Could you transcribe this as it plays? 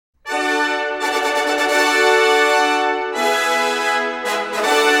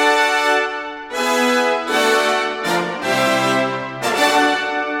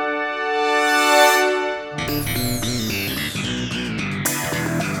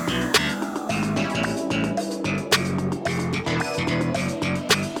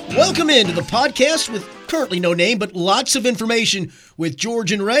Welcome into the podcast with currently no name, but lots of information with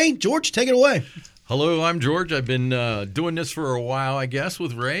George and Ray. George, take it away. Hello, I'm George. I've been doing this for a while, I guess,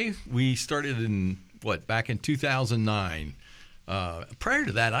 with Ray. We started back in 2009. Prior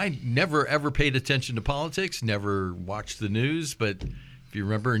to that, I never, ever paid attention to politics, never watched the news. But if you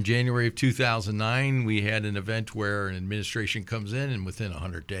remember, in January of 2009, we had an event where an administration comes in, and within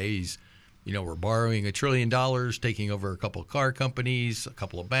 100 days, we're borrowing $1 trillion, taking over a couple of car companies, a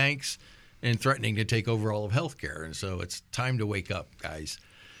couple of banks, and threatening to take over all of healthcare. And so it's time to wake up, guys.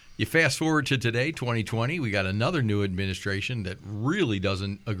 You fast forward to today, 2020, we got another new administration that really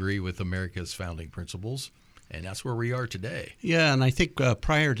doesn't agree with America's founding principles. And that's where we are today. Yeah, and I think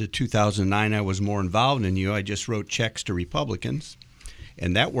prior to 2009, I was more involved than you. I just wrote checks to Republicans,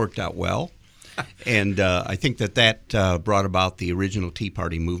 and that worked out well. And I think that brought about the original Tea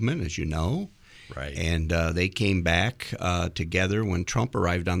Party movement, as you know. Right. And they came back together when Trump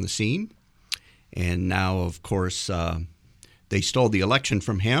arrived on the scene. And now, of course, they stole the election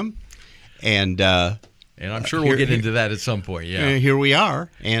from him. And I'm sure we'll get into that at some point, yeah. Here we are.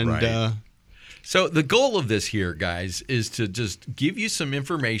 And right. So the goal of this here, guys, is to just give you some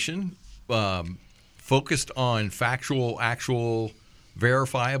information focused on factual, actual,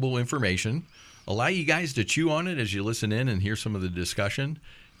 verifiable information. Allow you guys to chew on it as you listen in and hear some of the discussion,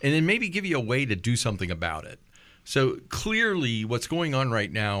 and then maybe give you a way to do something about it. So clearly what's going on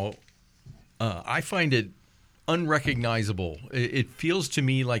right now, I find it unrecognizable. It feels to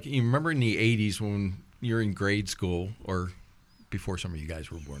me like, you remember in the 80s when you're in grade school, or before some of you guys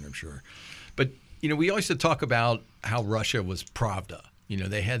were born, I'm sure. But, we always used to talk about how Russia was Pravda.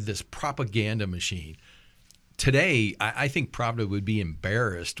 They had this propaganda machine. Today, I think Pravda would be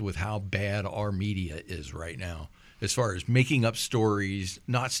embarrassed with how bad our media is right now, as far as making up stories,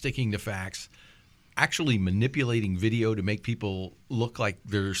 not sticking to facts, actually manipulating video to make people look like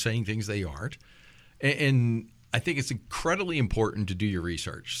they're saying things they aren't. And I think it's incredibly important to do your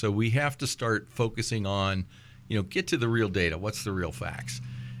research. So we have to start focusing on, get to the real data. What's the real facts?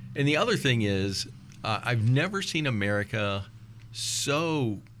 And the other thing is, I've never seen America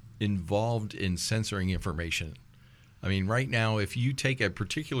so involved in censoring information. I mean, right now, if you take a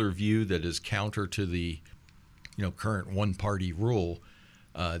particular view that is counter to the, current one-party rule,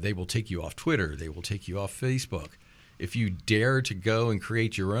 they will take you off Twitter. They will take you off Facebook. If you dare to go and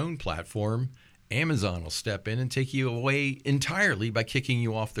create your own platform, Amazon will step in and take you away entirely by kicking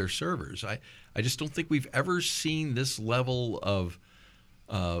you off their servers. I just don't think we've ever seen this level of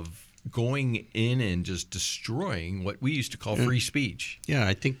going in and just destroying what we used to call free speech. Yeah,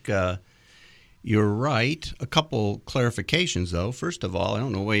 I think you're right. A couple clarifications, though. First of all, I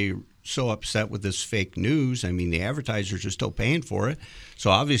don't know why you're so upset with this fake news. I mean, the advertisers are still paying for it,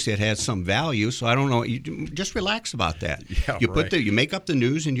 so obviously it has some value. So I don't know. You just relax about that. Yeah, you make up the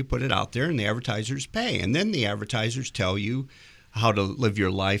news and you put it out there, and the advertisers pay, and then the advertisers tell you how to live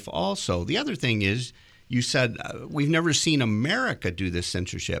your life. Also, the other thing is, you said we've never seen America do this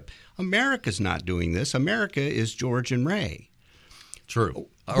censorship. America's not doing this. America is George and Ray. True.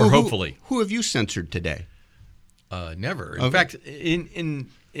 Or hopefully. Who have you censored today? Never. In fact,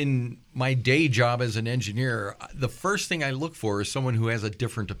 in my day job as an engineer, the first thing I look for is someone who has a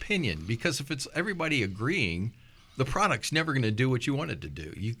different opinion. Because if it's everybody agreeing, the product's never going to do what you want it to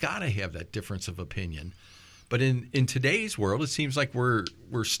do. You got to have that difference of opinion. But in today's world, it seems like we're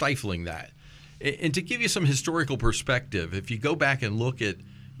stifling that. And to give you some historical perspective, if you go back and look at,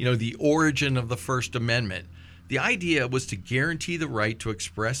 the origin of the First Amendment, the idea was to guarantee the right to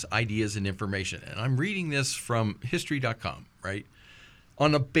express ideas and information. And I'm reading this from history.com, right?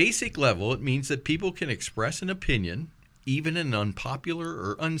 On a basic level, it means that people can express an opinion, even an unpopular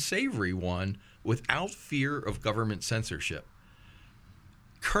or unsavory one, without fear of government censorship.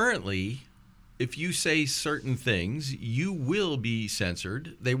 Currently, if you say certain things, you will be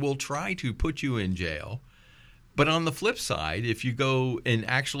censored. They will try to put you in jail. But on the flip side, if you go and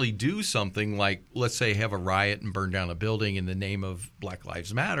actually do something like, let's say, have a riot and burn down a building in the name of Black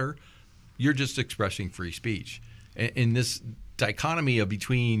Lives Matter, you're just expressing free speech. In this dichotomy of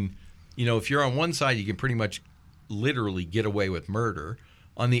between, if you're on one side, you can pretty much literally get away with murder.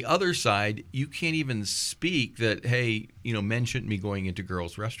 On the other side, you can't even speak that, hey, men shouldn't be going into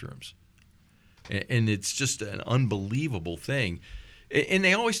girls' restrooms. And it's just an unbelievable thing. And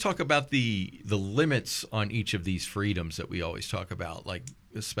they always talk about the limits on each of these freedoms that we always talk about, like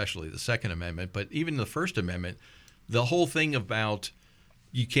especially the Second Amendment, but even the First Amendment, the whole thing about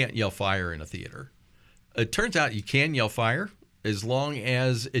you can't yell fire in a theater. It turns out you can yell fire as long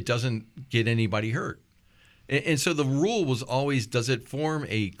as it doesn't get anybody hurt. And so the rule was always, does it form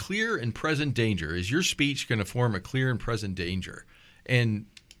a clear and present danger? Is your speech going to form a clear and present danger? And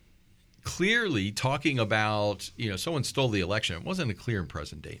clearly talking about, someone stole the election. It wasn't a clear and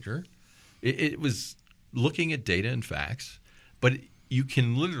present danger. It was looking at data and facts, but you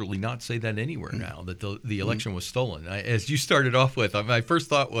can literally not say that anywhere now, that the election was stolen. As you started off with, my first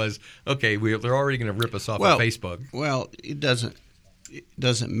thought was, okay, they're already going to rip us off of Facebook. Well, it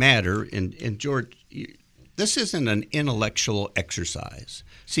doesn't matter. And George, this isn't an intellectual exercise.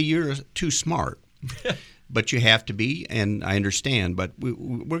 See, you're too smart. But you have to be, and I understand. But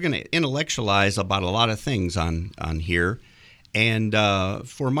we're going to intellectualize about a lot of things on here. And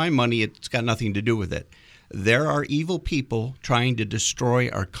for my money, it's got nothing to do with it. There are evil people trying to destroy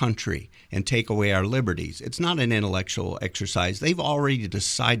our country and take away our liberties. It's not an intellectual exercise. They've already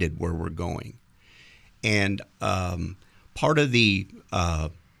decided where we're going. And part of the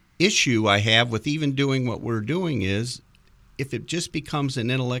issue I have with even doing what we're doing is, if it just becomes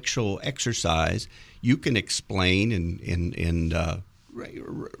an intellectual exercise, you can explain in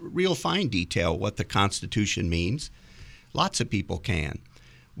real fine detail what the Constitution means. Lots of people can.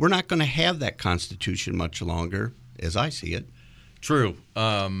 We're not going to have that Constitution much longer, as I see it. True.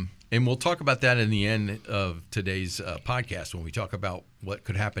 And we'll talk about that in the end of today's podcast when we talk about what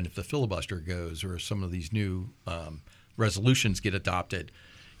could happen if the filibuster goes or some of these new resolutions get adopted.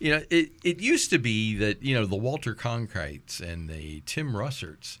 It used to be that, the Walter Cronkites and the Tim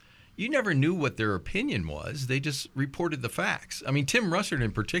Russerts, you never knew what their opinion was. They just reported the facts. I mean, Tim Russert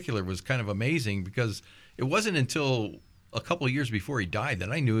in particular was kind of amazing because it wasn't until a couple of years before he died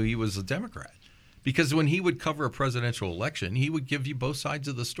that I knew he was a Democrat. Because when he would cover a presidential election, he would give you both sides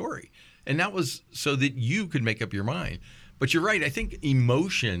of the story. And that was so that you could make up your mind. But you're right. I think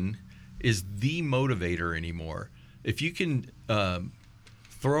emotion is the motivator anymore. If you can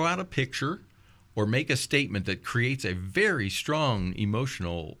throw out a picture or make a statement that creates a very strong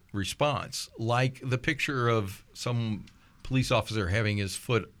emotional response, like the picture of some police officer having his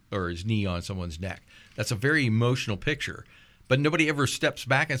foot or his knee on someone's neck. That's a very emotional picture. But nobody ever steps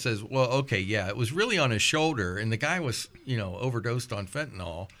back and says, well, okay, yeah, it was really on his shoulder, and the guy was, overdosed on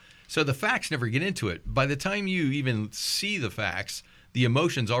fentanyl. So the facts never get into it. By the time you even see the facts, the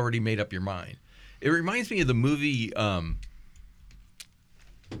emotion's already made up your mind. It reminds me of the movie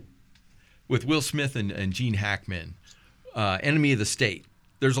with Will Smith and Gene Hackman, Enemy of the State.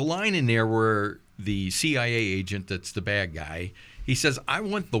 There's a line in there where the CIA agent that's the bad guy, he says, I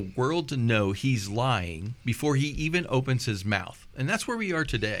want the world to know he's lying before he even opens his mouth. And that's where we are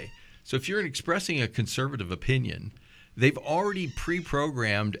today. So if you're expressing a conservative opinion, they've already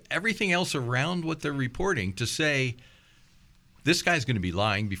pre-programmed everything else around what they're reporting to say, this guy's going to be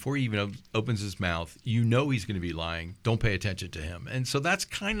lying before he even opens his mouth. You know he's going to be lying. Don't pay attention to him. And so that's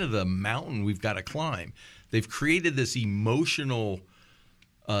kind of the mountain we've got to climb. They've created this emotional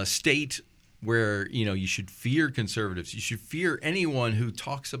state where, you should fear conservatives. You should fear anyone who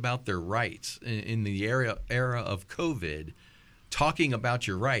talks about their rights. In the era of COVID, talking about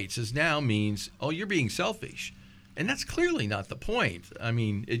your rights now means, oh, you're being selfish. And that's clearly not the point. I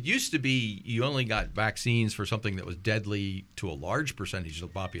mean, it used to be you only got vaccines for something that was deadly to a large percentage of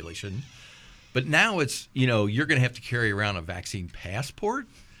the population. But now it's, you're going to have to carry around a vaccine passport.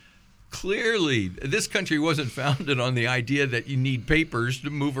 Clearly, this country wasn't founded on the idea that you need papers to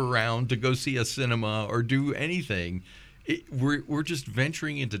move around, to go see a cinema or do anything. We're just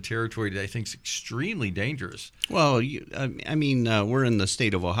venturing into territory that I think is extremely dangerous. Well, we're in the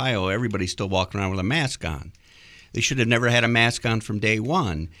state of Ohio. Everybody's still walking around with a mask on. They should have never had a mask on from day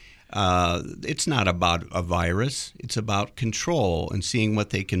one. It's not about a virus. It's about control and seeing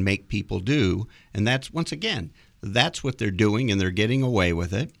what they can make people do. And that's, once again, that's what they're doing, and they're getting away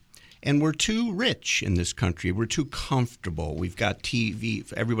with it. And we're too rich in this country. We're too comfortable. We've got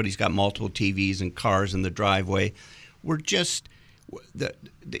TV. Everybody's got multiple TVs and cars in the driveway. We're just,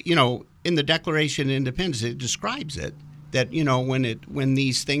 in the Declaration of Independence, it describes it, that, when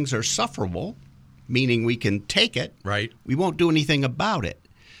these things are sufferable, meaning we can take it, right, we won't do anything about it.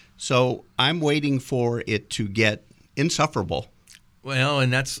 So I'm waiting for it to get insufferable. Well,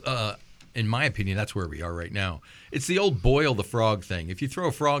 and that's, in my opinion, that's where we are right now. It's the old boil the frog thing. If you throw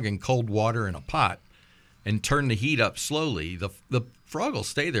a frog in cold water in a pot and turn the heat up slowly, the frog will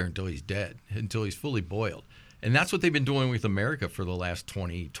stay there until he's dead, until he's fully boiled. And that's what they've been doing with America for the last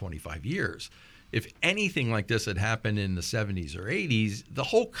 20, 25 years. If anything like this had happened in the 70s or 80s, the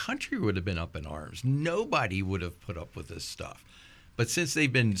whole country would have been up in arms. Nobody would have put up with this stuff. But since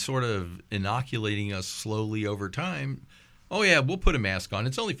they've been sort of inoculating us slowly over time, oh, yeah, we'll put a mask on.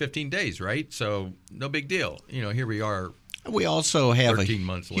 It's only 15 days, right? So no big deal. Here we are. We also have a 13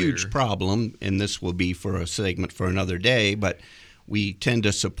 months huge later. problem, and this will be for a segment for another day, but we tend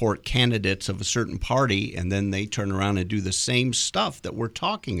to support candidates of a certain party, and then they turn around and do the same stuff that we're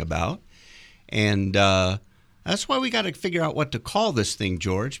talking about. And that's why we got to figure out what to call this thing,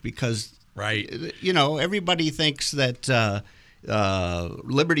 George, because, Right. you know, everybody thinks that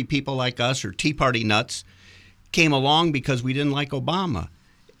liberty people like us or Tea Party nuts came along because we didn't like Obama.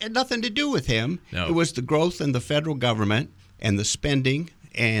 It had nothing to do with him. No. It was the growth in the federal government and the spending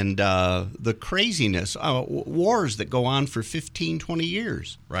and the craziness, wars that go on for 15, 20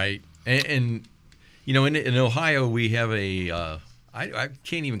 years. Right. And you know, in Ohio, we have I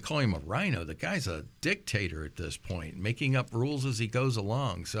can't even call him a rhino. The guy's a dictator at this point, making up rules as he goes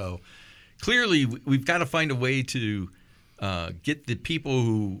along. So clearly, we've got to find a way to get the people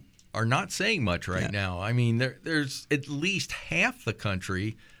who are not saying much right now. I mean, there's at least half the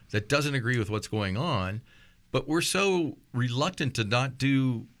country that doesn't agree with what's going on, but we're so reluctant to not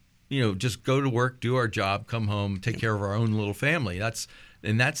do, just go to work, do our job, come home, take care of our own little family. That's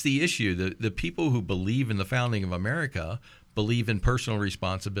the issue. The people who believe in the founding of America believe in personal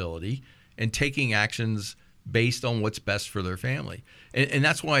responsibility and taking actions based on what's best for their family. And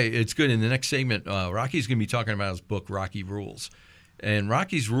that's why it's good. In the next segment, Rocky's going to be talking about his book, Rocky Rules. And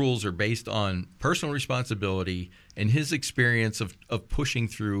Rocky's rules are based on personal responsibility and his experience of pushing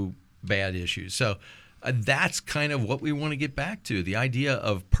through bad issues. So that's kind of what we want to get back to. The idea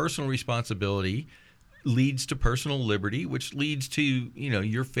of personal responsibility leads to personal liberty, which leads to,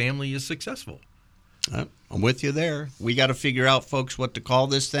 your family is successful. I'm with you there. We got to figure out, folks, what to call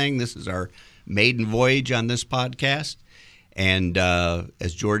this thing. This is our maiden voyage on this podcast. And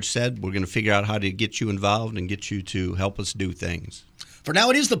as George said, we're going to figure out how to get you involved and get you to help us do things. For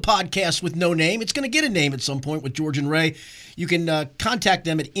now, it is the podcast with no name. It's going to get a name at some point with George and Ray. You can contact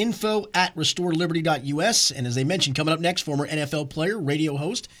them at info@restoreliberty.us. And as they mentioned, coming up next, former NFL player, radio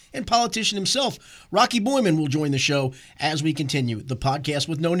host, and politician himself, Rocky Boiman, will join the show as we continue the podcast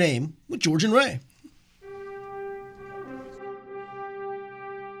with no name with George and Ray.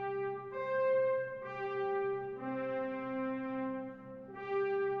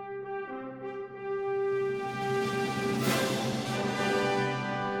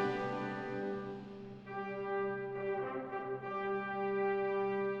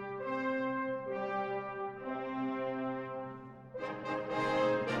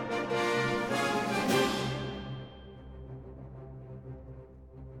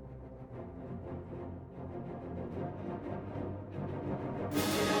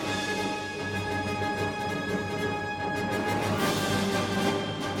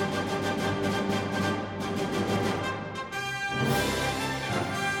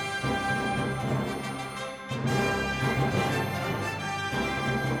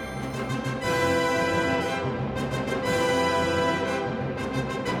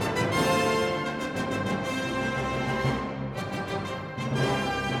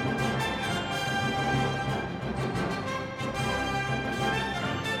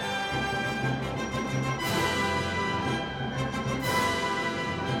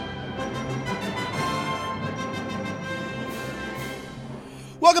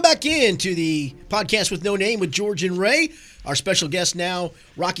 Welcome back into the podcast with no name with George and Ray. Our special guest now,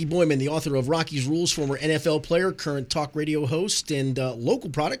 Rocky Boiman, the author of Rocky's Rules, former NFL player, current talk radio host, and local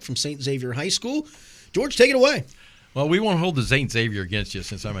product from St. Xavier High School. George, take it away. Well, we won't hold the St. Xavier against you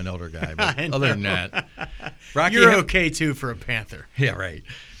since I'm an elder guy. But other than that, Rocky, you're okay too for a Panther. Yeah, right.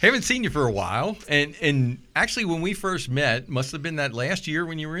 Haven't seen you for a while, and actually, when we first met, must have been that last year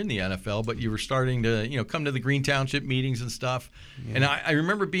when you were in the NFL. But you were starting to, come to the Green Township meetings and stuff. Yeah. And I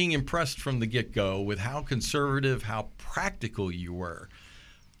remember being impressed from the get-go with how conservative, how practical you were.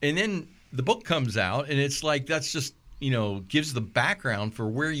 And then the book comes out, and it's like that's just gives the background for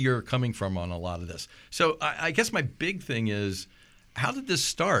where you're coming from on a lot of this. So I guess my big thing is, how did this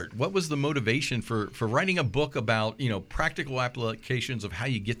start? What was the motivation for writing a book about, practical applications of how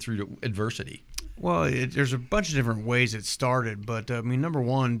you get through adversity? Well, there's a bunch of different ways it started. But, number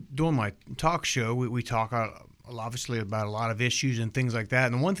one, doing my talk show, we talk obviously about a lot of issues and things like that.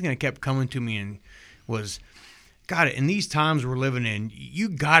 And the one thing that kept coming to me was, God, in these times we're living in, you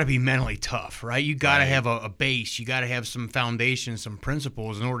got to be mentally tough, right? You got to have a base. You got to have some foundation, some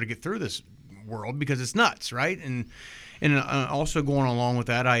principles in order to get through this world because it's nuts, right? And also going along with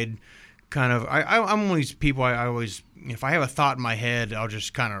that, I'm one of these people, I always, if I have a thought in my head, I'll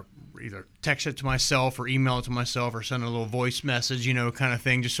just kind of either text it to myself or email it to myself or send a little voice message, kind of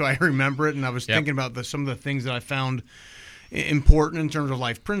thing, just so I remember it. And I was thinking about some of the things that I found important in terms of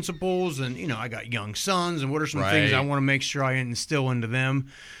life principles, and I got young sons, and what are some things I want to make sure I instill into them.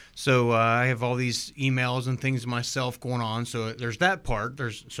 So I have all these emails and things myself going on. So there's that part.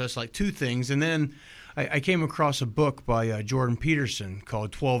 So it's like two things, and then I came across a book by Jordan Peterson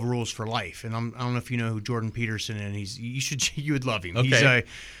called 12 Rules for Life, and I don't know if you know who Jordan Peterson is. You would love him. Okay. He's a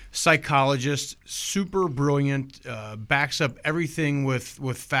psychologist, super brilliant, backs up everything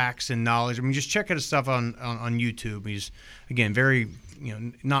with facts and knowledge. I mean, just check out his stuff on YouTube. He's, again, very,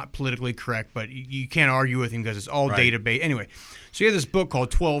 not politically correct, but you can't argue with him because it's all Right. data-based. Anyway, so he has this book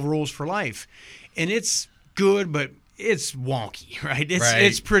called 12 Rules for Life, and it's good, but it's wonky, right?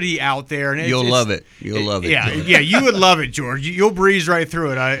 It's pretty out there, and You'll love it. You'll love it. Yeah, George. yeah, you would love it, George. You'll breeze right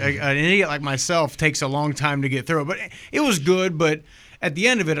through it. An idiot like myself takes a long time to get through it, but it was good. But at the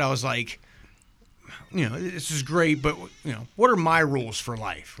end of it, I was like, this is great, but what are my rules for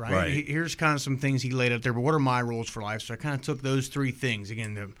life, right? Right. Here's kind of some things he laid out there, but what are my rules for life? So I kind of took those three things.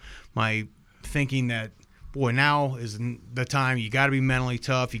 Again, my thinking that, boy, now is the time. You got to be mentally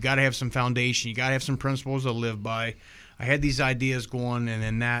tough. You got to have some foundation. You got to have some principles to live by. I had these ideas going, and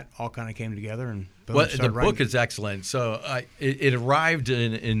then that all kind of came together. And boom, Well, the started writing. book is excellent. So it arrived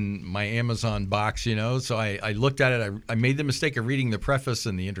in my Amazon box, So I looked at it. I made the mistake of reading the preface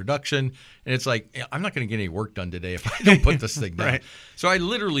and the introduction, and it's like, I'm not going to get any work done today if I don't put this thing down. Right. So I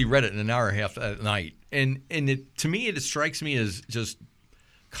literally read it in an hour and a half at night, and to me it strikes me as just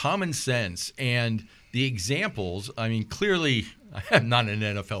common sense and the examples. I mean, clearly I'm not an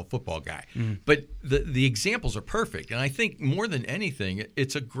NFL football guy, but the examples are perfect. And I think more than anything,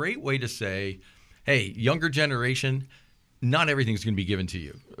 it's a great way to say, hey, younger generation, not everything's going to be given to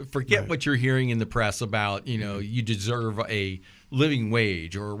you. Forget what you're hearing in the press about, you deserve a living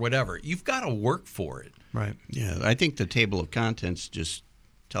wage or whatever. You've got to work for it. Right. Yeah, I think the table of contents just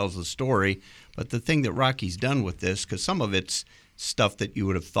tells the story. But the thing that Rocky's done with this, because some of it's stuff that you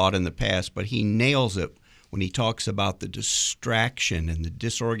would have thought in the past, but he nails it when he talks about the distraction and the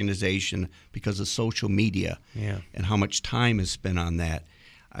disorganization because of social media and how much time is spent on that.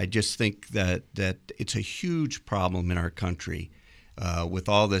 I just think that it's a huge problem in our country with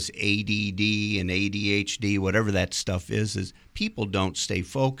all this ADD and ADHD, whatever that stuff is people don't stay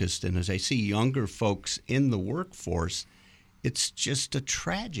focused. And as I see younger folks in the workforce, it's just a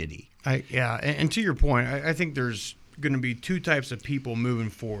tragedy. And to your point, I think there's going to be two types of people moving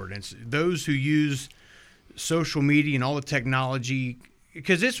forward. It's those who use social media and all the technology,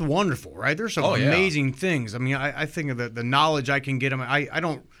 because it's wonderful, right? There's some amazing things. I mean, I think of the knowledge I can get.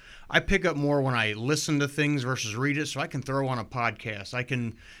 I pick up more when I listen to things versus read it, so I can throw on a podcast. I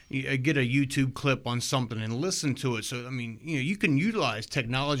can get a YouTube clip on something and listen to it. So, I mean, you can utilize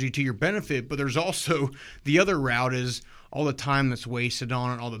technology to your benefit, but there's also the other route is all the time that's wasted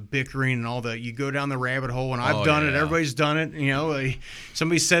on it, all the bickering and you go down the rabbit hole, and I've done it, everybody's done it.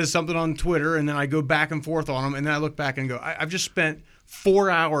 Somebody says something on Twitter, and then I go back and forth on them, and then I look back and go, I've just spent 4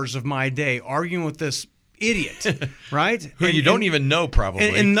 hours of my day arguing with this idiot, right? Who you don't even know,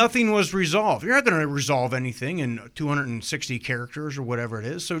 probably. And nothing was resolved. You're not going to resolve anything in 260 characters or whatever it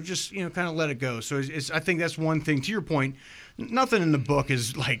is. So just, kind of let it go. So I think that's one thing. To your point, nothing in the book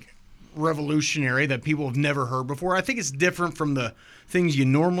is like revolutionary that people have never heard before. I think it's different from the things you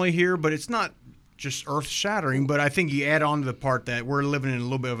normally hear, but it's not just earth-shattering. But I think you add on to the part that we're living in a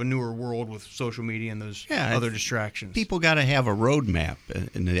little bit of a newer world with social media and those other distractions. People got to have a roadmap,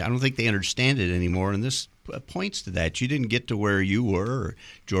 and I don't think they understand it anymore. And this points to that. You didn't get to where you were, or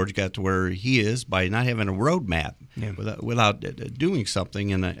George got to where he is by not having a roadmap without doing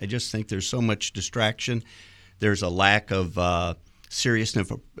something. And I just think there's so much distraction. There's a lack of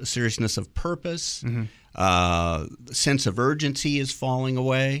seriousness of purpose. Sense of urgency is falling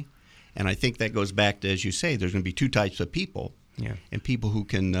away. And I think that goes back to, as you say, there's going to be two types of people. Yeah. And people who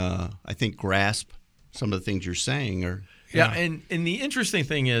can, I think, grasp some of the things you're saying. And the interesting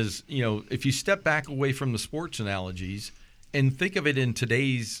thing is, if you step back away from the sports analogies and think of it in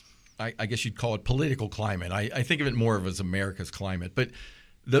today's, I guess you'd call it political climate. I think of it more of as America's climate. But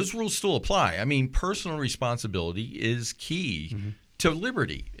those rules still apply. I mean, personal responsibility is key to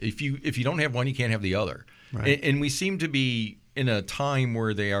liberty. If you don't have one, you can't have the other. Right. And we seem to be in a time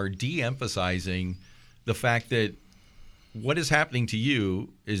where they are de-emphasizing the fact that what is happening to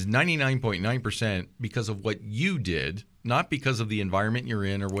you is 99.9% because of what you did, not because of the environment you're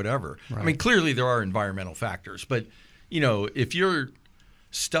in or whatever. Right. I mean, clearly there are environmental factors, but if you're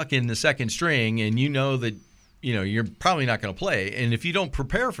stuck in the second string and that you're probably not going to play, and if you don't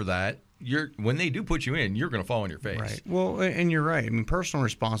prepare for that, when they do put you in, you're going to fall on your face. Right. Well, and you're right. I mean, personal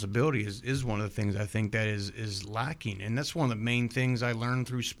responsibility is one of the things I think that is lacking, and that's one of the main things I learned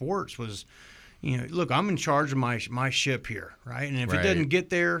through sports was, look, I'm in charge of my ship here, right? And if it doesn't get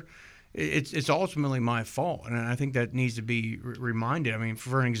there, it's ultimately my fault, and I think that needs to be reminded. I mean,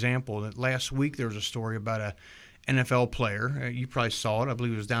 for an example, that last week there was a story about a NFL player. You probably saw it. I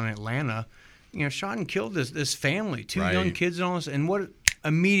believe it was down in Atlanta. shot and killed this family, two Right. young kids and all this. And what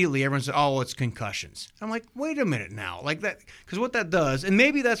immediately everyone said, oh, it's concussions. I'm like, wait a minute now, like that, because what that does, and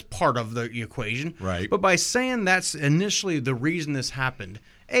maybe that's part of the equation, Right. But by saying that's initially the reason this happened,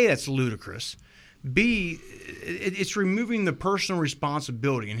 A, that's ludicrous. B, it's removing the personal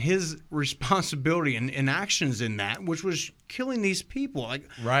responsibility and his responsibility and actions in that, which was killing these people. Like,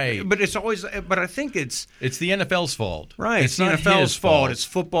 Right. But it's always. But I think it's the NFL's fault. right. It's the not NFL's his fault. It's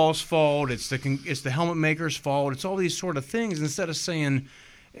football's fault. It's the helmet maker's fault. It's all these sort of things. Instead of saying,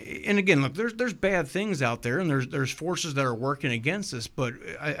 and again, look, there's bad things out there, and there's forces that are working against us. But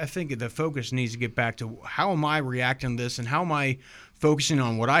I think the focus needs to get back to how am I reacting to this, and how am I focusing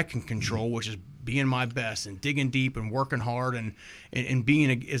on what I can control, which is being my best and digging deep and working hard and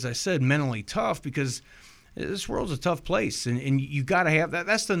being, as I said, mentally tough, because this world's a tough place, and you got to have that.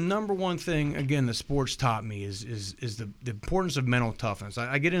 That's the number one thing, again, the sports taught me is the importance of mental toughness.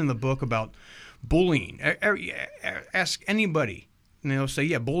 I get in the book about bullying. Ask anybody, and they'll say,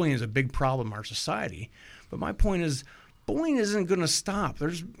 yeah, bullying is a big problem in our society. But my point is, bullying isn't going to stop.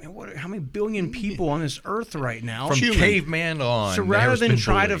 There's how many billion people on this earth right now? From caveman on. So rather there's than been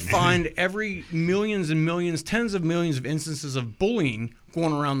try to bullying. find every millions and millions, tens of millions of instances of bullying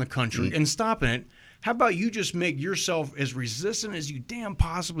going around the country and stopping it, how about you just make yourself as resistant as you damn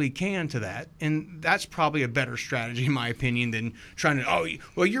possibly can to that? And that's probably a better strategy, in my opinion, than trying to, oh,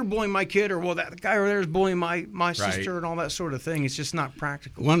 well, you're bullying my kid, or, well, that guy over there is bullying my sister, and all that sort of thing. It's just not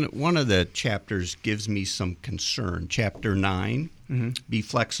practical. One of the chapters gives me some concern. Chapter 9, be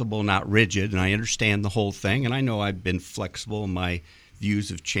flexible, not rigid. And I understand the whole thing, and I know I've been flexible, and my views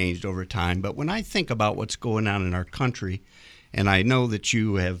have changed over time. But when I think about what's going on in our country, and I know that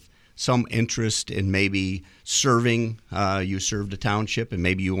you have some interest in maybe serving, you served a township, and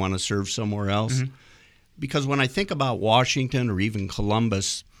maybe you want to serve somewhere else. Because when I think about Washington or even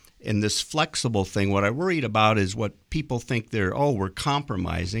Columbus and this flexible thing, what I worried about is what people think we're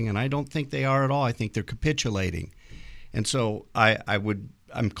compromising, and I don't think they are at all. I think they're capitulating. And so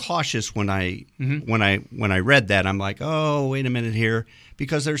I'm cautious when I read that. I'm like, oh, wait a minute here,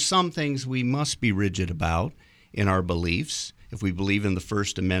 because there's some things we must be rigid about in our beliefs. If we believe in the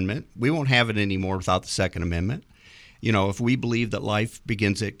First Amendment, we won't have it anymore without the Second Amendment. If we believe that life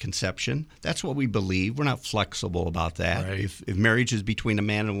begins at conception, that's what we believe. We're not flexible about that. Right. If marriage is between a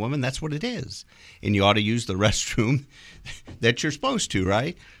man and a woman, that's what it is. And you ought to use the restroom that you're supposed to,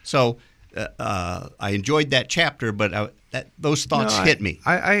 right? So I enjoyed that chapter, but those thoughts hit me.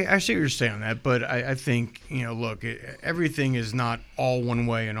 I see what you're saying on that, but I think, look, everything is not all one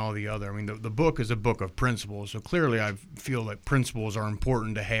way and all the other. I mean, the book is a book of principles, so clearly I feel that principles are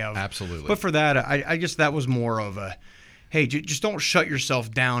important to have. Absolutely. But for that, I just, that was more of a, hey, just don't shut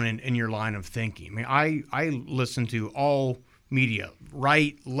yourself down in your line of thinking. I mean, I listen to all media,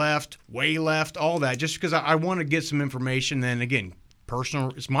 right, left, way left, all that, just because I want to get some information. Then again,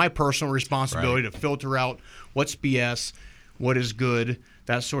 it's my personal responsibility to filter out what's BS, what is good,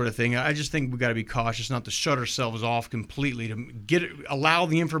 that sort of thing. I just think we got to be cautious not to shut ourselves off completely, to allow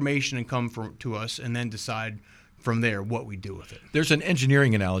the information to come to us, and then decide from there what we do with it. There's an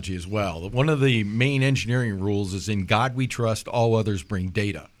engineering analogy as well. One of the main engineering rules is in God we trust, all others bring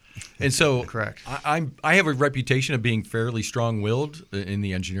data. And so Correct. I have a reputation of being fairly strong-willed in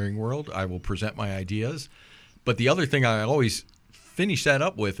the engineering world. I will present my ideas. But the other thing I always finish that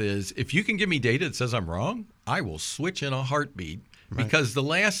up with is, if you can give me data that says I'm wrong, I will switch in a heartbeat. Right. Because the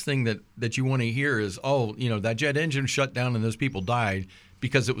last thing that you want to hear is, that jet engine shut down and those people died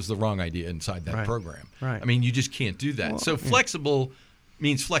because it was the wrong idea inside that program. Right. I mean, you just can't do that. So flexible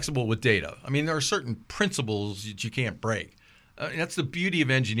means flexible with data. I mean, there are certain principles that you can't break. That's the beauty of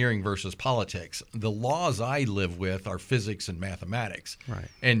engineering versus politics. The laws I live with are physics and mathematics. Right.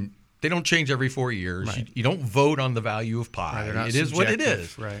 And they don't change every 4 years. Right. You don't vote on the value of pi. Right, it is what it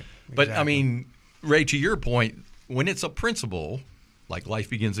is. Right. But, Exactly. I mean, Ray, to your point, when it's a principle, like life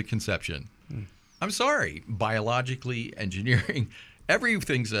begins at conception, I'm sorry, biologically, engineering,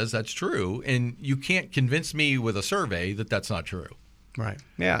 everything says that's true, and you can't convince me with a survey that that's not true. Right.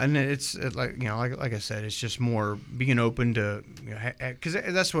 Yeah, and it's like I said, it's just more being open to, because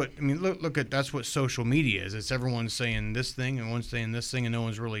that's what I mean. Look at that's what social media is. It's everyone saying this thing and one's saying this thing, and no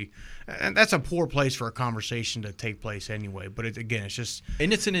one's really. And that's a poor place for a conversation to take place anyway. But it's just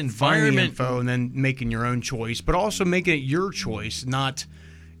and it's an finding the environment info and then making your own choice, but also making it your choice, not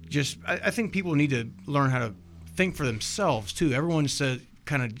just. I think people need to learn how to think for themselves too. Everyone says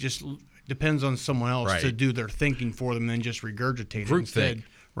kind of just. Depends on someone else to do their thinking for them, and then just regurgitate it instead. Groupthink.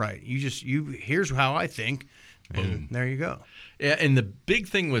 Right. Here's how I think. And there you go. Yeah, and the big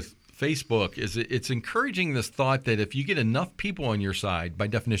thing with Facebook is it's encouraging this thought that if you get enough people on your side, by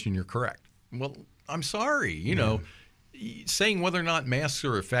definition, you're correct. Well, I'm sorry. You know, saying whether or not masks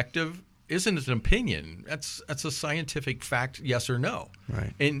are effective isn't an opinion. That's a scientific fact, yes or no.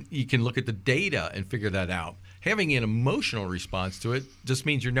 Right. And you can look at the data and figure that out. Having an emotional response to it just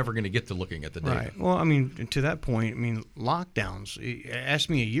means you're never going to get to looking at the data. Right. Well, I mean, to that point, I mean, lockdowns. Asked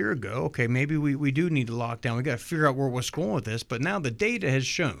me a year ago, okay, maybe we do need to lock down. We got to figure out where we're going with this. But now the data has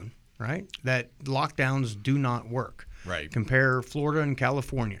shown, right, that lockdowns do not work. Right. Compare Florida and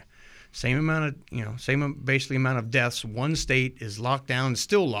California. Same amount of basically amount of deaths. One state is locked down,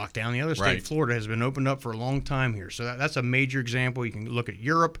 still locked down. The other state, Right. Florida, has been opened up for a long time here. So that's a major example. You can look at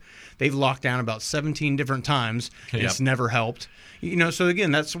Europe. They've locked down about 17 different times. Yep. It's never helped. You know, so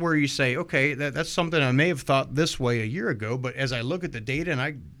again, that's where you say, okay, that's something I may have thought this way a year ago, but as I look at the data and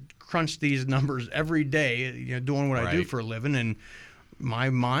I crunch these numbers every day, you know, doing what I do Right. for a living, and my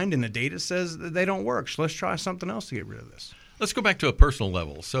mind and the data says that they don't work. So let's try something else to get rid of this. Let's go back to a personal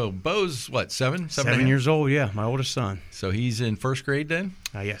level. So Bo's what, 7? 7 years old, yeah, my oldest son. So he's in first grade then?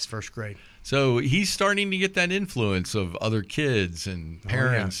 Yes, first grade. So he's starting to get that influence of other kids and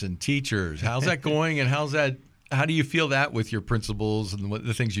parents and teachers. How's that going, and how do you feel that with your principles and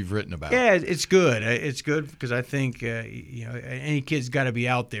the things you've written about? Yeah, it's good. It's good because I think you know, any kid's got to be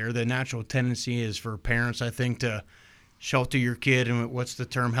out there. The natural tendency is for parents, I think, to shelter your kid, and what's the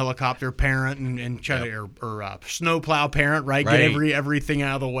term, helicopter parent, and try to or snowplow parent, right? Right. Get everything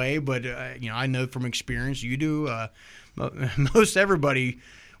out of the way. But you know, I know from experience, you do. Most everybody,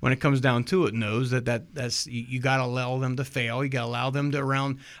 when it comes down to it, knows that's you got to allow them to fail. You got to allow them to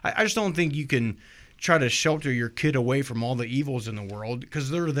around. I just don't think you can try to shelter your kid away from all the evils in the world,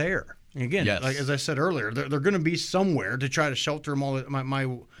 because they're there. And again, Yes. like as I said earlier, they're going to be somewhere to try to shelter them all.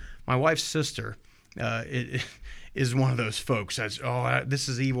 My wife's sister is one of those folks that's, this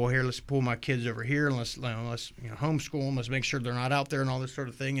is evil here. Let's pull my kids over here and let's homeschool them. Let's make sure they're not out there and all this sort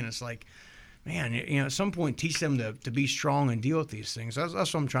of thing. And it's like, man, you know, at some point teach them to be strong and deal with these things. That's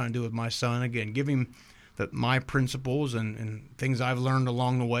what I'm trying to do with my son. Again, give him my principles and things I've learned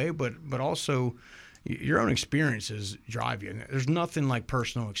along the way, but also your own experiences drive you. There's nothing like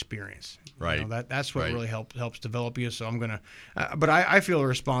personal experience. Right. You know, that's what Right. really helps develop you. So I'm gonna, but I feel a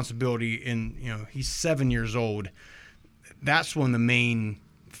responsibility in, you know, he's 7 years old. That's when the main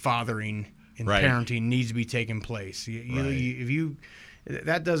fathering and Right. parenting needs to be taking place. If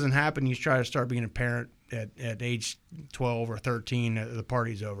that doesn't happen, you try to start being a parent at age 12 or 13, the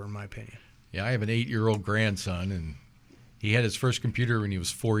party's over, in my opinion. Yeah, I have an 8-year-old grandson, and he had his first computer when he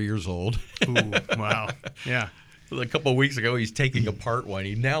was 4 years old. Ooh, wow. Yeah. A couple of weeks ago, he's taking apart one.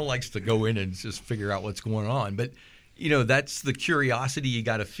 He now likes to go in and just figure out what's going on. But, you know, that's the curiosity you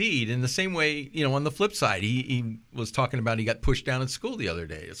got to feed. In the same way, you know, on the flip side, he was talking about he got pushed down at school the other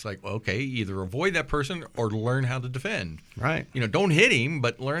day. It's like, well, okay, either avoid that person or learn how to defend. Right. You know, don't hit him,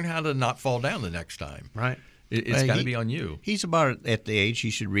 but learn how to not fall down the next time. Right. It's got to be on you. He's about at the age he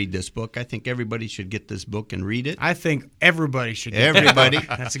should read this book. I think everybody should get this book and read it. I think everybody should. Everybody.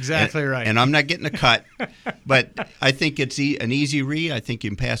 That's exactly right. And I'm not getting a cut, but I think it's an easy read. I think you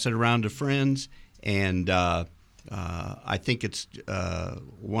can pass it around to friends, and I think it's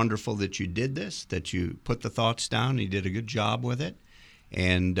wonderful that you did this, that you put the thoughts down. You did a good job with it.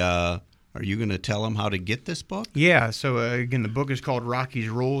 And are you going to tell them how to get this book? Yeah. So again, the book is called Rocky's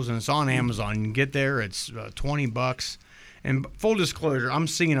Rules, and it's on Amazon. You can get there. It's $20. And full disclosure, I'm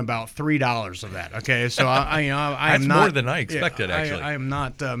seeing about $3 of that. Okay, so I That's am not more than I expected, actually. I am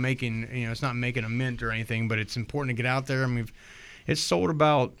not making, it's not making a mint or anything, but it's important to get out there. I mean, it's sold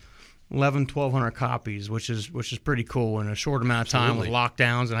about 1,200 copies, which is pretty cool in a short amount of time. Absolutely. With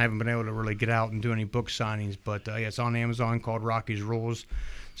lockdowns, and I haven't been able to really get out and do any book signings. But yeah, it's on Amazon, called Rocky's Rules.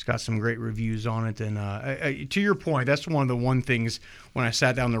 It's got some great reviews on it. And to your point, that's one of the things when I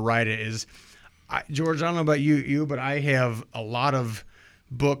sat down to write it is, George, I don't know about you, but I have a lot of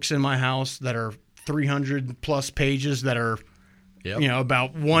books in my house that are 300 plus pages that are, Yep.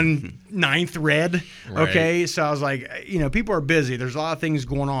 about 1/9 read. Right. Okay. So I was like, people are busy. There's a lot of things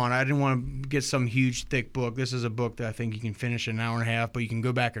going on. I didn't want to get some huge, thick book. This is a book that I think you can finish in an hour and a half, but you can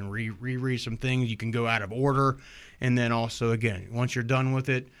go back and reread some things. You can go out of order. And then also, again, once you're done with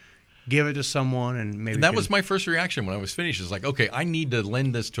it, give it to someone and maybe. And that was my first reaction when I was finished. It's like, okay, I need to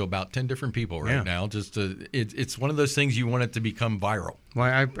lend this to about 10 different people right now. It's one of those things you want it to become viral.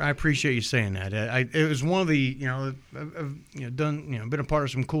 Well, I appreciate you saying that. It was one of the, I've done, been a part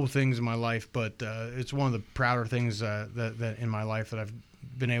of some cool things in my life, but it's one of the prouder things that in my life that I've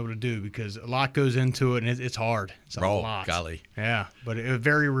been able to do, because a lot goes into it and it's hard. It's a lot. Golly. Yeah, but it was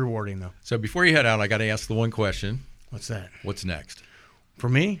very rewarding though. So before you head out, I got to ask the one question. What's that? What's next? For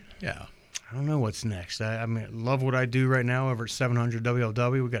me? Yeah. I don't know what's next. I mean, I love what I do right now over at 700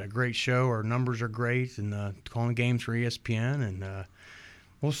 WLW. We got a great show. Our numbers are great, and calling games for ESPN, and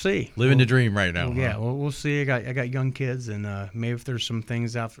we'll see. Living the dream right now. Yeah, we'll see. I got young kids, and maybe if there's some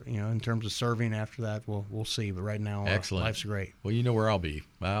things out, in terms of serving after that, we'll see. But right now, excellent. Life's great. Well, you know where I'll be.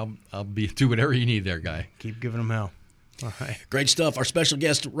 I'll be do whatever you need there, guy. Keep giving them hell. All right. Great stuff. Our special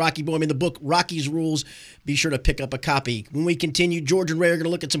guest, Rocky Boiman, the book Rocky's Rules. Be sure to pick up a copy. When we continue, George and Ray are going to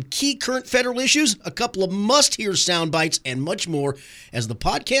look at some key current federal issues, a couple of must-hear sound bites, and much more as the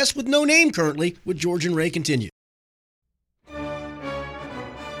podcast with no name currently with George and Ray continue.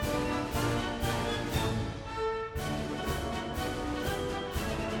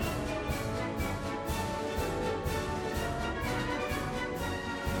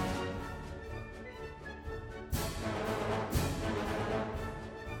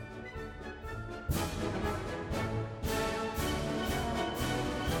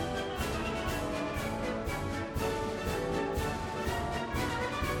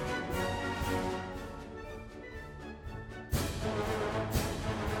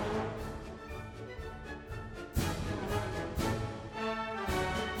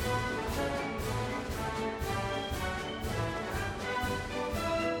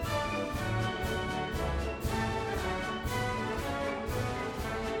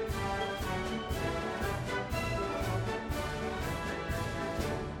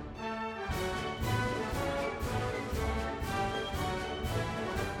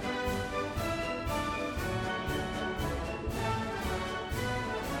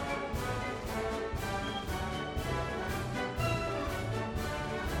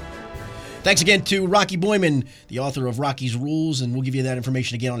 Thanks again to Rocky Boiman, the author of Rocky's Rules, and we'll give you that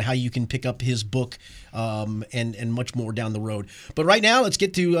information again on how you can pick up his book and much more down the road. But right now, let's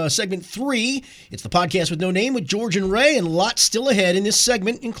get to segment 3. It's the podcast with no name with George and Ray, and lots still ahead in this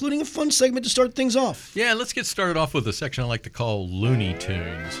segment, including a fun segment to start things off. Yeah, let's get started off with a section I like to call Looney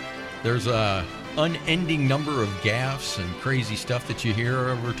Tunes. There's a unending number of gaffes and crazy stuff that you hear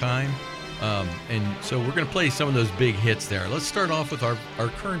over time. And so we're going to play some of those big hits there. Let's start off with our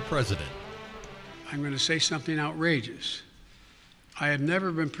current president. I'm going to say something outrageous. I have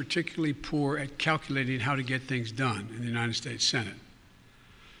never been particularly poor at calculating how to get things done in the United States Senate.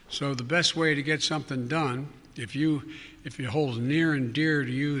 So the best way to get something done, if it holds near and dear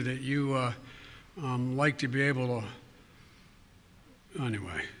to you that you like to be able to,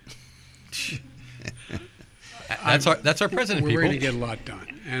 anyway. That's our president, we're people. ready to get a lot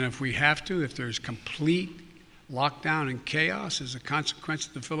done. And if we have to, if there's complete lockdown and chaos as a consequence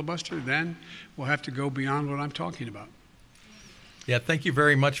of the filibuster, then we'll have to go beyond what I'm talking about. Yeah, thank you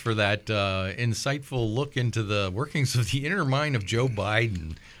very much for that insightful look into the workings of the inner mind of Joe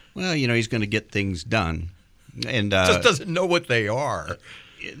Biden. Well, he's going to get things done. And just doesn't know what they are.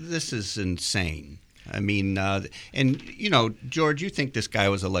 This is insane. I mean, George, you think this guy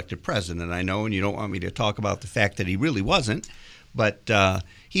was elected president, I know, and you don't want me to talk about the fact that he really wasn't, but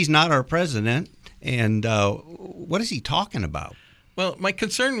he's not our president. And what is he talking about? Well, my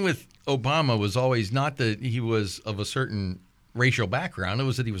concern with Obama was always not that he was of a certain racial background. It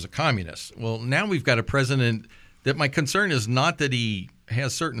was that he was a communist. Well, now we've got a president that my concern is not that he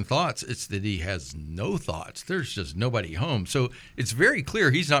has certain thoughts. It's that he has no thoughts. There's just nobody home. So it's very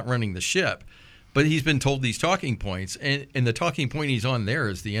clear he's not running the ship. But he's been told these talking points. And the talking point he's on there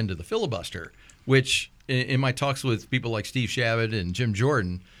is the end of the filibuster, which in my talks with people like Steve Shabbat and Jim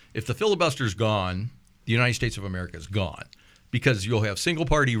Jordan, if the filibuster's gone, the United States of America is gone because you'll have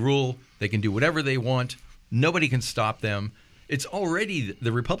single-party rule. They can do whatever they want. Nobody can stop them. It's already –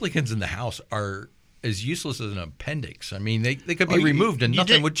 the Republicans in the House are as useless as an appendix. I mean, they could be removed and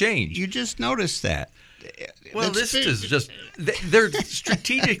nothing would change. You just noticed that. Well, this is just – they're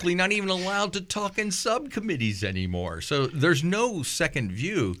strategically not even allowed to talk in subcommittees anymore. So there's no second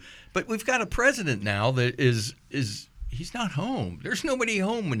view. But we've got a president now that is he's not home. There's nobody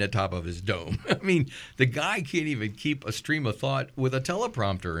home in the top of his dome. I mean, the guy can't even keep a stream of thought with a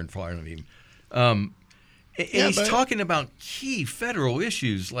teleprompter in front of him. And he's talking about key federal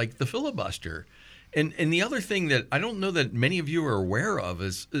issues like the filibuster. And the other thing that I don't know that many of you are aware of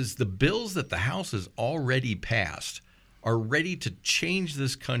is the bills that the House has already passed are ready to change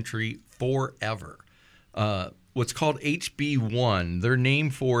this country forever. What's called HB 1, their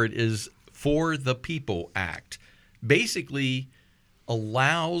name for it is For the People Act. Basically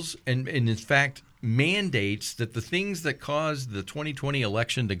allows and in fact mandates that the things that caused the 2020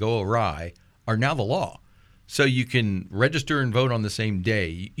 election to go awry are now the law. So you can register and vote on the same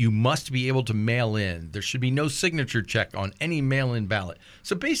day. You must be able to mail in. There should be no signature check on any mail-in ballot.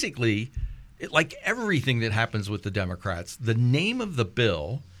 So basically, like everything that happens with the Democrats, the name of the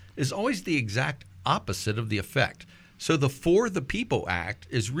bill is always the exact opposite of the effect. So the For the People Act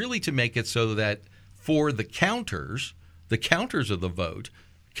is really to make it so that for the counters of the vote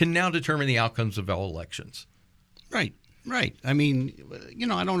can now determine the outcomes of all elections. Right. I mean,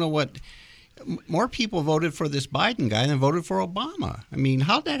 I don't know what more people voted for this Biden guy than voted for Obama. I mean,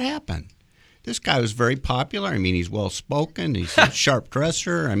 how'd that happen? This guy was very popular. I mean, he's well-spoken. He's a sharp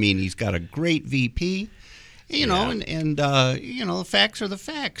dresser. I mean, he's got a great VP. The facts are the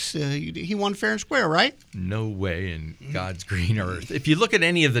facts. He won fair and square, right? No way in God's green earth. If you look at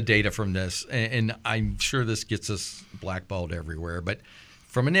any of the data from this, and I'm sure this gets us blackballed everywhere, but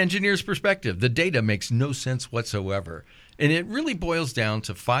from an engineer's perspective, the data makes no sense whatsoever. And it really boils down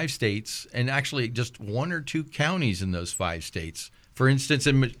to 5 states and actually just 1 or 2 counties in those 5 states. For instance,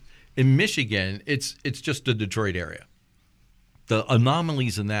 in Michigan, it's just the Detroit area. The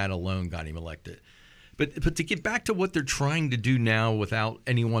anomalies in that alone got him elected. But to get back to what they're trying to do now without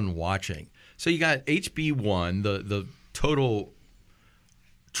anyone watching. So you got HB1, the total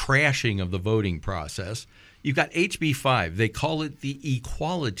trashing of the voting process. You've got HB5. They call it the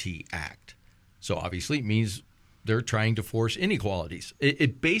Equality Act. So obviously it means they're trying to force inequalities.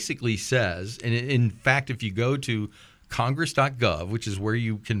 It basically says, and in fact, if you go to congress.gov, which is where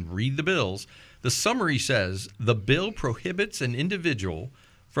you can read the bills, the summary says the bill prohibits an individual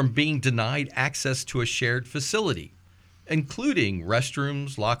from being denied access to a shared facility, including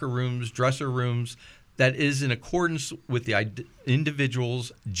restrooms, locker rooms, dresser rooms, that is in accordance with the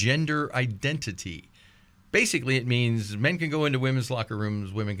individual's gender identity. Basically, it means men can go into women's locker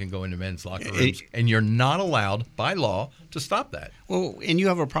rooms, women can go into men's locker rooms, and you're not allowed by law to stop that. Well, and you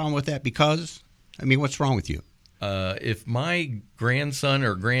have a problem with that because, what's wrong with you? If my grandson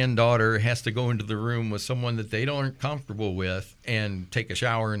or granddaughter has to go into the room with someone that they aren't comfortable with and take a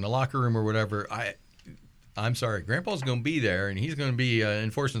shower in the locker room or whatever, I'm sorry, Grandpa's going to be there and he's going to be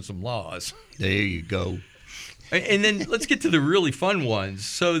enforcing some laws. There you go. And then let's get to the really fun ones.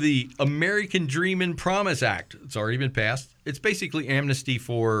 So the American Dream and Promise Act, it's already been passed. It's basically amnesty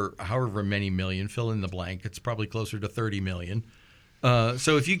for however many million, fill in the blank. It's probably closer to 30 million.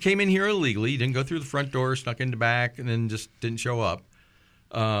 So if you came in here illegally, you didn't go through the front door, snuck in the back, and then just didn't show up,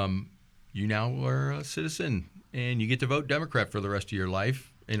 you now are a citizen, and you get to vote Democrat for the rest of your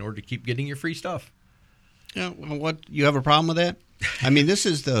life in order to keep getting your free stuff. Yeah, well, you have a problem with that? This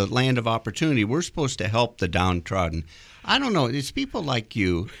is the land of opportunity. We're supposed to help the downtrodden. I don't know. It's people like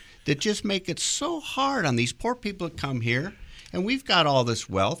you that just make it so hard on these poor people that come here, and we've got all this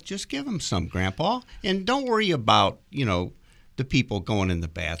wealth. Just give them some, Grandpa, and don't worry about, the people going in the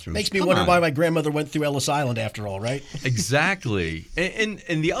bathroom. Makes me wonder why my grandmother went through Ellis Island after all, right? Exactly. And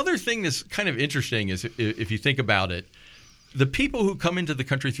the other thing that's kind of interesting is if you think about it, the people who come into the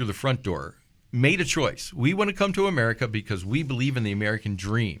country through the front door made a choice. We want to come to America because we believe in the American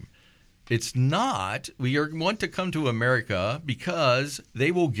dream. It's not we want to come to America because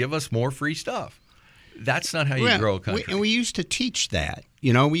they will give us more free stuff. That's not how you grow a country. And we used to teach that.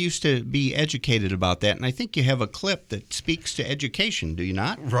 We used to be educated about that. And I think you have a clip that speaks to education, do you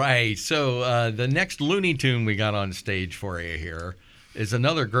not? Right. So the next Looney Tune we got on stage for you here is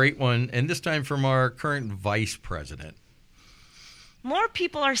another great one, and this time from our current vice president. More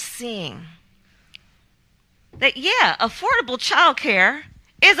people are seeing that, affordable childcare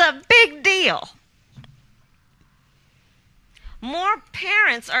is a big deal. More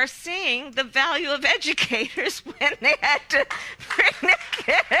parents are seeing the value of educators when they had to bring their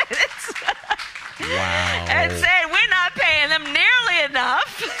kids. Wow. And said, we're not paying them nearly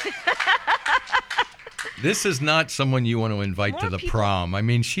enough. This is not someone you want to invite More to the people.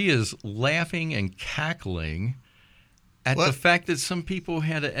 prom. She is laughing and cackling at the fact that some people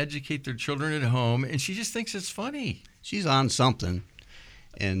had to educate their children at home, and she just thinks it's funny. She's on something,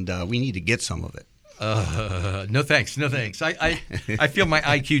 and we need to get some of it. No thanks. I feel my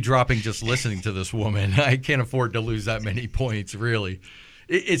IQ dropping just listening to this woman. I can't afford to lose that many points, really.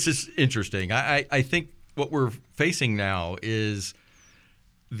 It's just interesting. I think what we're facing now is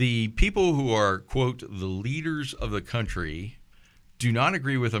the people who are, quote, the leaders of the country do not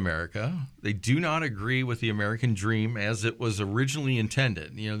agree with America. They do not agree with the American dream as it was originally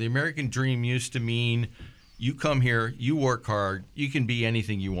intended. The American dream used to mean you come here, you work hard, you can be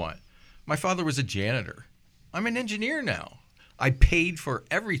anything you want. My father was a janitor. I'm an engineer now. I paid for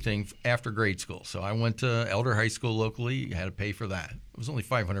everything after grade school. So I went to Elder High School locally. You had to pay for that. It was only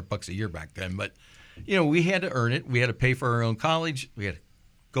 $500 a year back then. But, we had to earn it. We had to pay for our own college. We had to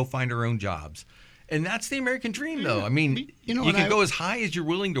go find our own jobs. And that's the American dream, though. You can go as high as you're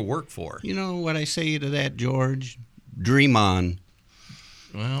willing to work for. You know what I say to that, George? Dream on.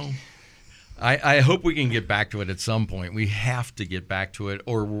 Well, I hope we can get back to it at some point. We have to get back to it,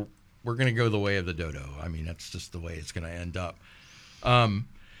 or we're going to go the way of the dodo. I mean, that's just the way it's going to end up.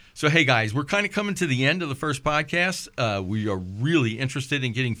 So, hey, guys, we're kind of coming to the end of the first podcast. We are really interested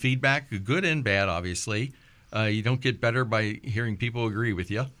in getting feedback, good and bad, obviously. You don't get better by hearing people agree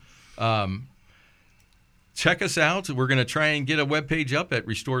with you. Check us out. We're going to try and get a webpage up at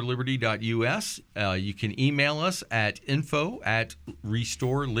restoreliberty.us. You can email us at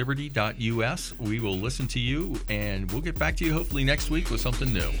info@restoreliberty.us. We will listen to you, and we'll get back to you hopefully next week with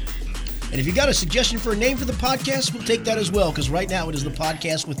something new. And if you got a suggestion for a name for the podcast, we'll take that as well, because right now it is the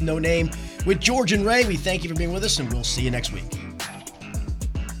Podcast with No Name with George and Ray. We thank you for being with us, and we'll see you next week.